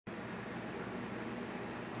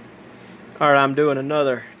Alright, I'm doing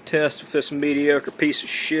another test with this mediocre piece of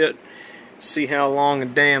shit. See how long a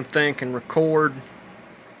damn thing can record.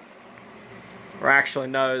 Or actually,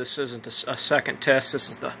 no, this isn't a second test. This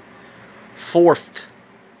is the fourth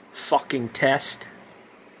fucking test.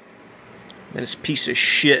 And this piece of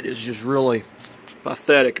shit is just really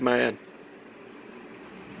pathetic, man.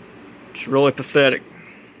 It's really pathetic.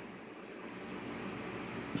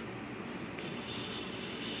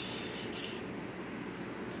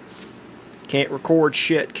 Can't record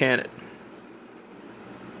shit, can it?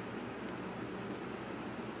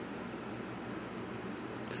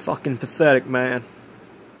 Fucking pathetic, man.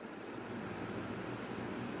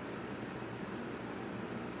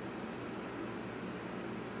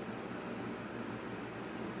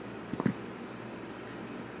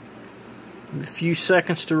 A few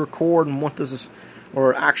seconds to record, and what does this,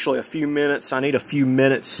 or actually a few minutes. I need a few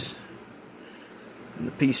minutes. And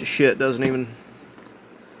the piece of shit doesn't even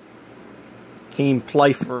can't even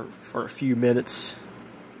play for a few minutes.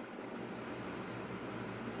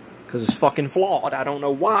 Because it's fucking flawed. I don't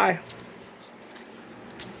know why.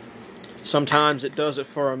 Sometimes it does it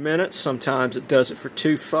for a minute. Sometimes it does it for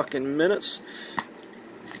 2 fucking minutes.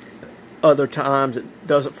 Other times it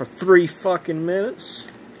does it for 3 fucking minutes.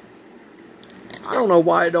 I don't know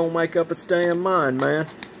why it don't make up its damn mind, man.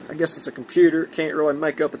 I guess it's a computer. It can't really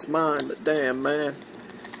make up its mind, but damn, man.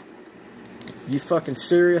 You fucking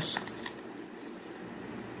serious?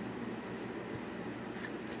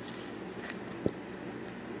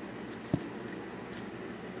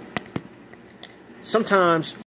 Sometimes